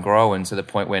grow, and to the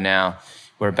point where now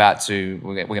we're going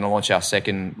to launch our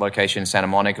second location in Santa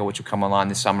Monica, which will come online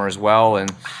this summer as well.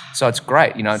 And so it's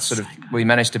great. It's sort of, we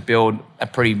managed to build a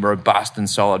pretty robust and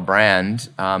solid brand,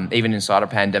 even inside a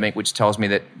pandemic, which tells me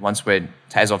that once we're,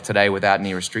 as of today, without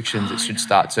any restrictions, it should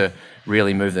start to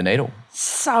really move the needle.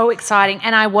 So exciting.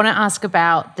 And I want to ask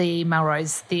about the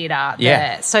Melrose Theatre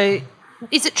there. So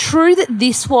is it true that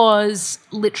this was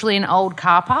literally an old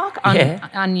car park,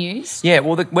 unused? Yeah,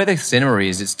 well, where the cinema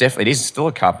is, it is still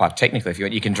a car park technically. If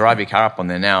you can drive your car up on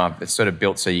there now. It's sort of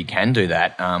built so you can do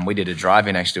that. We did a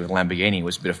drive-in actually with Lamborghini. It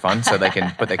was a bit of fun, so they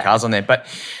can put their cars on there. But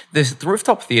the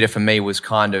rooftop theatre for me was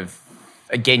kind of,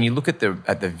 again, you look at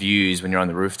the views when you're on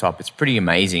the rooftop. It's pretty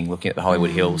amazing looking at the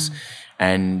Hollywood Hills.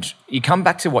 And you come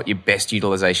back to what your best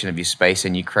utilization of your space,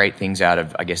 and you create things out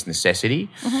of, I guess,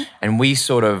 necessity. Mm-hmm. And we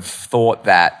sort of thought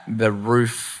that the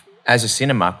roof as a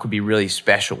cinema could be really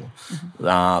special,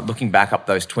 looking back up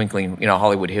those twinkling,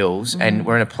 Hollywood Hills. Mm-hmm. And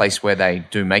we're in a place where they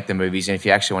do make the movies. And if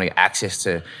you actually want to get access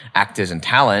to actors and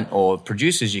talent or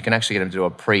producers, you can actually get them to do a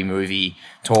pre-movie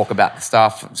talk about the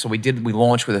stuff. So we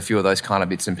launched with a few of those kind of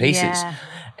bits and pieces. Yeah.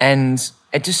 And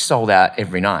it just sold out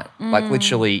every night, like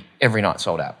literally every night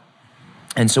sold out.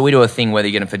 And so we do a thing where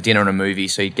you get them for dinner and a movie.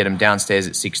 So you get them downstairs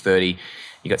at 6:30.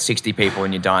 You got 60 people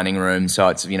in your dining room. So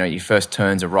it's, your first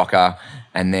turn's a rocker,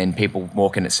 and then people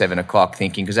walk in at 7 o'clock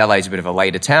thinking, because LA's a bit of a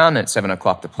later town, at 7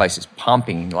 o'clock the place is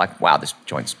pumping. You're like, wow, this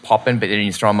joint's popping. But then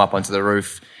you throw them up onto the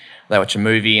roof, they watch a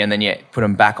movie, and then you put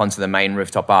them back onto the main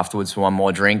rooftop afterwards for one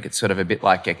more drink. It's sort of a bit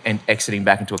like exiting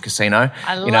back into a casino.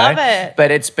 I love it.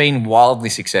 But it's been wildly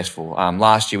successful.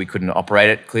 Last year we couldn't operate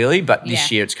it clearly, but this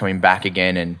year it's coming back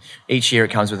again, and each year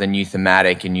it comes with a new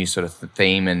thematic, a new sort of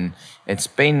theme, and it's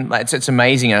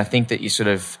amazing. And I think that you sort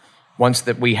of, once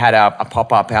that we had a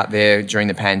pop-up out there during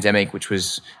the pandemic, which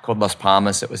was called Las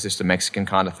Palmas. It was just a Mexican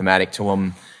kind of thematic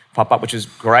Tulum pop-up, which was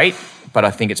great. But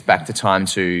I think it's back to time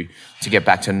to get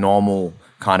back to normal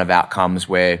kind of outcomes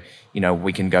where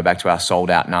we can go back to our sold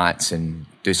out nights and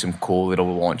do some cool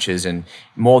little launches. And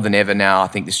more than ever now, I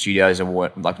think the studios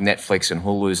are like Netflix and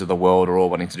Hulu's of the world are all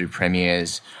wanting to do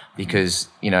premieres because,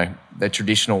 the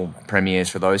traditional premieres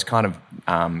for those kind of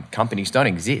companies don't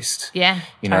exist. Yeah,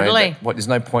 totally. There's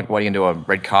no point why you can do a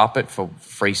red carpet for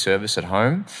free service at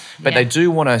home. But they do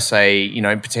want to say,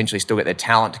 potentially still get their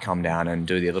talent to come down and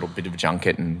do their little bit of a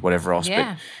junket and whatever else.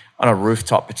 Yeah. But on a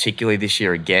rooftop, particularly this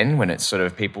year again, when it's sort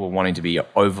of people wanting to be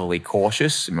overly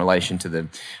cautious in relation to the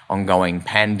ongoing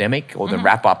pandemic or the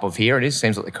wrap-up of here it is.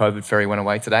 Seems like the COVID ferry went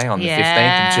away today on the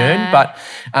 15th of June. But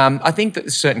I think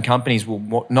that certain companies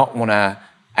will not want to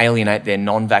alienate their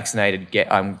non-vaccinated,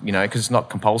 because it's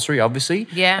not compulsory, obviously.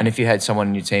 Yeah. And if you had someone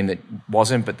in your team that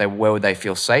wasn't, but where would they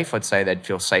feel safe? I'd say they'd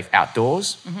feel safe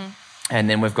outdoors. And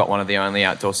then we've got one of the only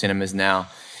outdoor cinemas now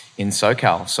in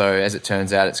SoCal. So as it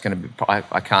turns out, it's going to be,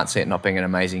 I can't see it not being an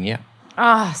amazing year.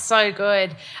 Oh, so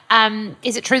good.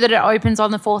 Is it true that it opens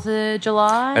on the 4th of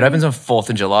July? It opens on 4th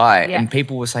of July. Yeah. And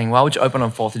people were saying, why would you open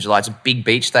on 4th of July? It's a big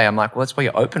beach day. I'm like, well, that's why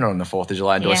you open it on the 4th of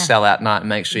July and do a sellout night and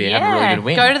make sure you have a really good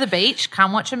win. Go to the beach,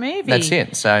 come watch a movie. That's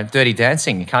it. So Dirty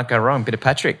Dancing, you can't go wrong. Bit of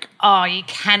Patrick. Oh, you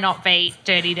cannot beat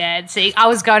Dirty Dancing. I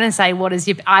was going to say,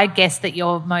 I guess that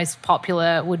your most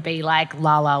popular would be like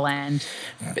La La Land.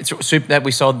 It's super that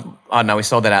we sold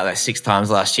that out like 6 times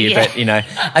last year. Yeah. But,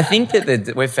 I think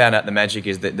that we've found out the magic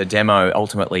is that the demo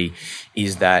ultimately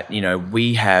is that,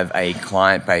 we have a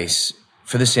client base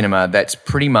for the cinema that's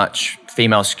pretty much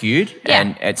female skewed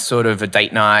and it's sort of a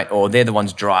date night or they're the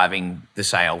ones driving the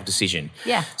sale decision.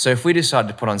 Yeah. So if we decided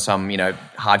to put on some,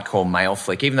 hardcore male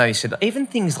flick, even though you said even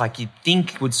things like you'd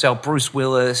think would sell Bruce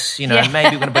Willis, maybe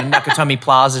we're going to put Nakatomi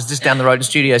Plazas just down the road in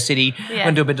Studio City, we're going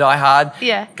to do a bit of Die Hard.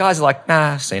 Yeah. Guys are like,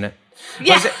 nah, I've seen it.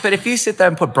 Yeah. But if you sit there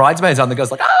and put Bridesmaids on, the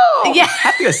girl's like, oh, Yeah.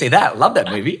 have to go see that. Love that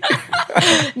movie.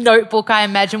 Notebook, I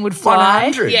imagine, would fly.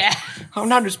 100. Yeah.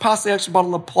 100's past the extra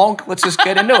bottle of Plonk. Let's just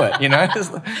get into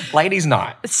it, Ladies'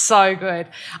 night. So good.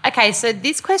 Okay, so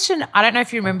this question, I don't know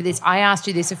if you remember this. I asked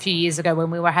you this a few years ago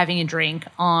when we were having a drink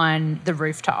on the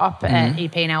rooftop at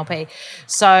EP and LP.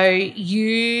 So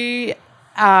you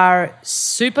are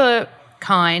super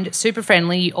kind, super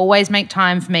friendly. You always make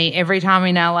time for me every time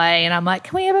in LA. And I'm like,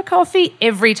 can we have a coffee?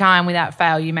 Every time without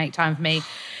fail, you make time for me.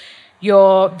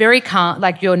 You're very calm,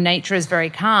 like your nature is very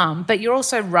calm, but you're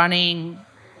also running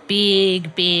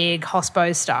big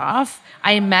hospo staff.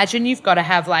 I imagine you've got to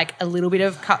have like a little bit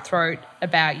of cutthroat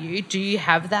about you. Do you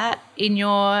have that in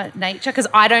your nature? Because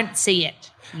I don't see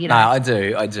it. No, I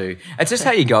do. It's just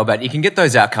how you go about it. You can get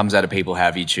those outcomes out of people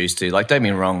however you choose to. Like, don't get me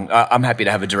wrong, I'm happy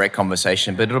to have a direct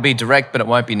conversation, but it'll be direct, but it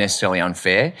won't be necessarily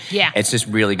unfair. Yeah. It's just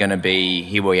really going to be,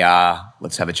 here we are,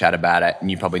 let's have a chat about it,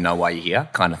 and you probably know why you're here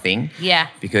kind of thing. Yeah.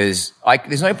 Because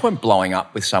there's no point blowing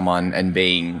up with someone and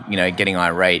being, getting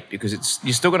irate because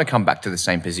you're still going to come back to the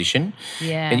same position.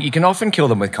 Yeah. And you can often kill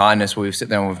them with kindness where we've sit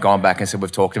there and we've gone back and said,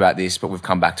 we've talked about this, but we've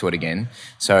come back to it again.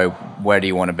 So where do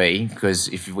you want to be? Because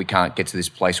if we can't get to this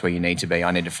place where you need to be,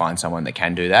 I need to find someone that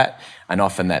can do that. And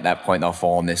often at that point, they'll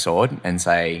fall on their sword and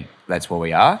say, that's where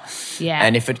we are. Yeah.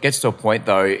 And if it gets to a point,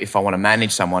 though, if I want to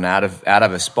manage someone out of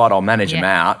a spot, I'll manage them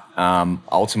out.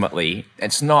 Ultimately,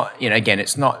 it's not,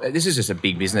 it's not, this is just a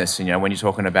big business. When you're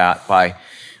talking about by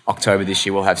October this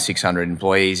year, we'll have 600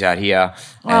 employees out here.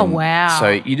 Oh, wow. So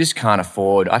you just can't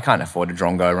afford, I can't afford a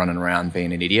drongo running around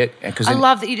being an idiot. I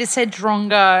love that you just said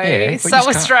drongo. Yeah, so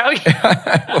Australian.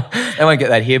 They won't get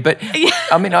that here. But,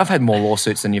 I mean, I've had more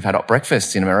lawsuits than you've had hot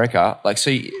breakfasts in America. Like,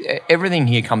 so everything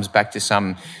here comes back to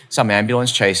some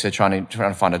ambulance chaser trying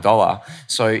to find $1.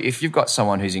 So if you've got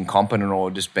someone who's incompetent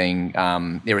or just being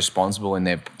irresponsible in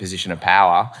their position of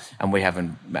power and we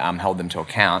haven't held them to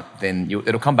account, then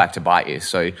it'll come back to bite you.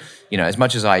 So, as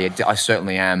much as I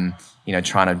certainly am,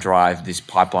 trying to drive this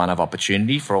pipeline of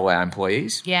opportunity for all our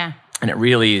employees. Yeah. And it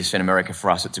really is, in America, for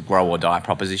us, it's a grow or die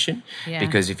proposition. Yeah.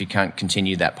 Because if you can't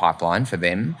continue that pipeline for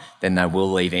them, then they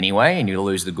will leave anyway and you'll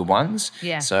lose the good ones.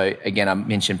 Yeah. So, again, I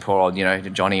mentioned poor old,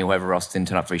 Johnny or whoever else didn't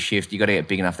turn up for his shift. You got to get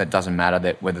big enough that doesn't matter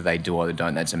that whether they do or they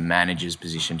don't. That's a manager's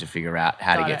position to figure out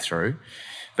how to get through.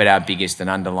 But our biggest and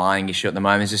underlying issue at the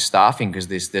moment is just staffing because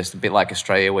there's a bit like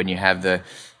Australia when you have the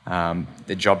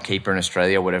job keeper in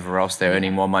Australia or whatever else, they're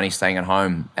earning more money staying at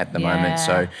home at the moment.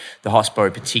 So the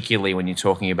hospo, particularly when you're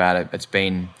talking about it, it's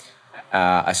been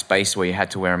a space where you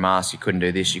had to wear a mask. You couldn't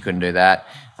do this, you couldn't do that.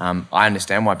 I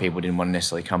understand why people didn't want to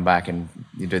necessarily come back and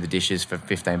do the dishes for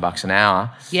 $15 an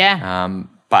hour. Yeah.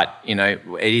 But,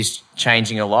 it is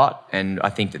changing a lot. And I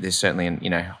think that there's certainly,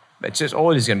 it's just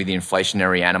always going to be the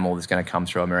inflationary animal that's going to come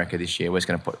through America this year. We're just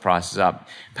going to put prices up,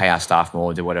 pay our staff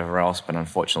more, do whatever else. But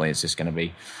unfortunately, it's just going to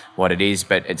be what it is.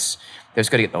 But it's They've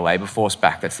just got to get the labour force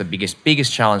back. That's the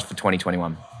biggest challenge for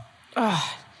 2021.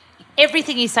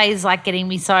 Everything you say is like getting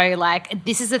me so like,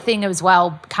 this is the thing as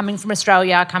well, coming from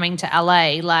Australia, coming to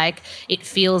LA, like it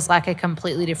feels like a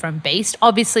completely different beast.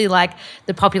 Obviously, like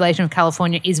the population of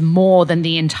California is more than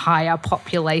the entire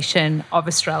population of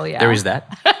Australia. There is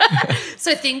that.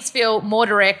 So things feel more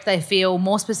direct, they feel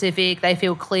more specific, they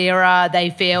feel clearer, they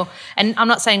feel, and I'm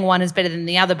not saying one is better than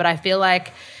the other, but I feel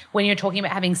like when you're talking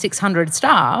about having 600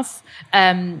 staff,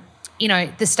 you know,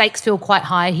 the stakes feel quite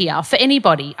high here for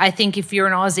anybody. I think if you're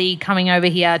an Aussie coming over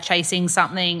here chasing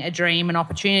something, a dream, an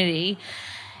opportunity,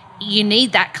 you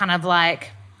need that kind of like,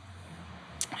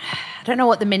 I don't know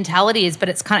what the mentality is, but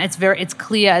it's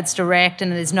clear, it's direct,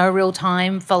 and there's no real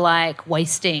time for like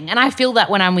wasting. And I feel that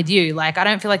when I'm with you, like I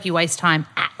don't feel like you waste time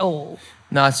at all.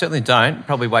 No, I certainly don't.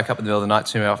 Probably wake up in the middle of the night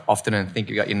too often and think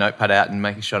you've got your notepad out and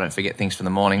making sure I don't forget things for the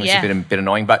morning, which is a bit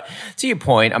annoying. But to your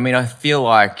point, I mean, I feel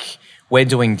like we're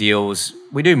doing deals.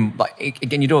 We do, like,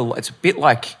 again, it's a bit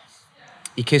like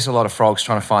you kiss a lot of frogs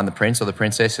trying to find the prince or the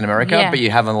princess in America, but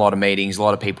you're having a lot of meetings, a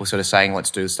lot of people sort of saying,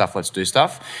 let's do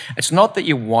stuff. It's not that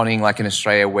you're wanting, like in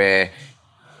Australia, where,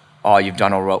 oh, you've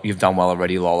done well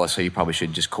already, Lola, so you probably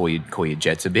should just call your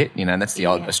jets a bit. You know, and that's the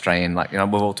old Australian, like, you know,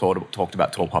 we've all talked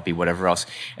about tall puppy, whatever else.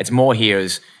 It's more here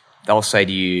is they'll say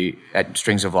to you at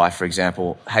Strings of Life, for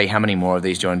example, hey, how many more of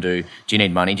these do you want to do? Do you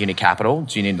need money? Do you need capital?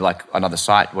 Do you need like another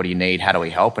site? What do you need? How do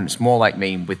we help? And it's more like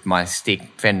me with my stick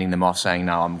fending them off saying,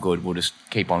 no, I'm good. We'll just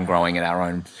keep on growing at our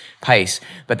own pace.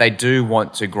 But they do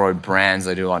want to grow brands.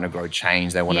 They do want to grow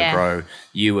change. They want to grow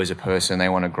you as a person. They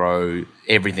want to grow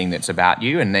everything that's about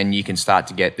you. And then you can start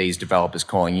to get these developers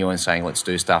calling you and saying, let's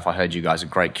do stuff. I heard you guys are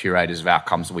great curators of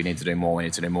outcomes. We need to do more.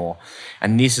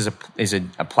 And this is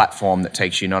a platform that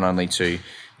takes you not only to,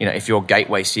 you know, if your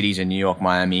gateway cities in New York,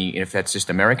 Miami, if that's just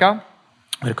America,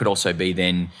 but it could also be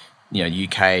then, you know,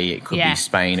 UK, it could be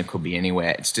Spain, it could be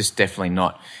anywhere. It's just definitely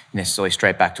not necessarily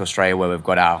straight back to Australia where we've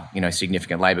got our, you know,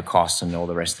 significant labour costs and all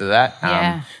the rest of that.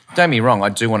 Don't get me wrong, I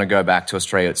do want to go back to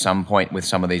Australia at some point with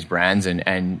some of these brands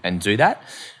and do that.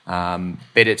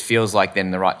 But it feels like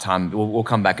then the right time, we'll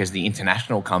come back as the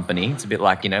international company. It's a bit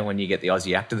like, you know, when you get the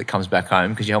Aussie actor that comes back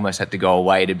home because you almost had to go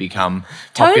away to become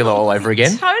popular all over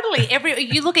again. Totally.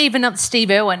 You look even at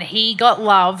Steve Irwin, he got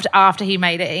loved after he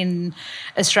made it in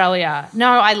Australia. No,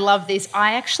 I love this.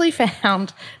 I actually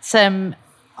found some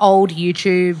old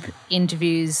YouTube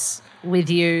interviews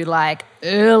with you, like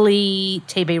early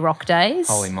TV Rock days.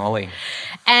 Holy moly.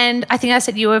 And I think I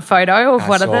sent you a photo of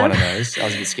one of them. I saw one of those. That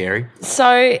was a bit scary.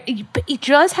 So, but you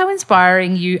realize how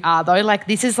inspiring you are, though? Like,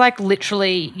 this is like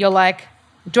literally, you're like,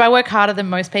 do I work harder than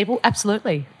most people?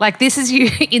 Absolutely. Like, this is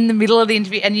you in the middle of the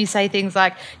interview and you say things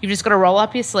like, you've just got to roll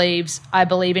up your sleeves. I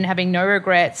believe in having no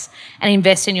regrets and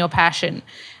invest in your passion.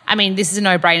 I mean, this is a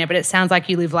no-brainer, but it sounds like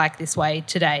you live like this way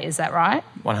today. Is that right?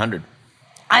 100.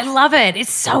 I love it.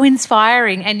 It's so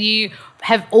inspiring, and you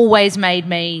have always made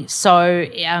me so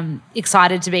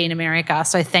excited to be in America.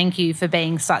 So thank you for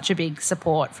being such a big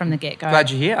support from the get-go. Glad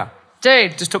you're here.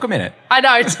 Dude. Just took a minute. I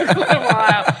know. It took a little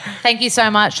while. Thank you so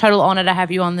much. Total honour to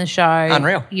have you on the show.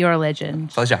 Unreal. You're a legend.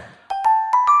 Pleasure.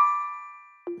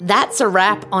 That's a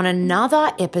wrap on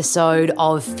another episode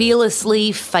of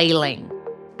Fearlessly Failing.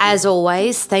 As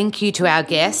always, thank you to our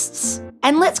guests.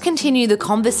 And let's continue the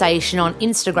conversation on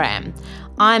Instagram.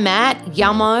 I'm at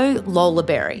Yummo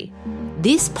Lolaberry.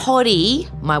 This poddy,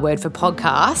 my word for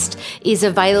podcast, is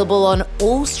available on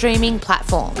all streaming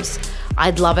platforms.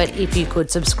 I'd love it if you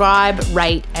could subscribe,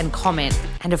 rate and comment.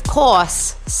 And of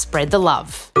course, spread the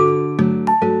love.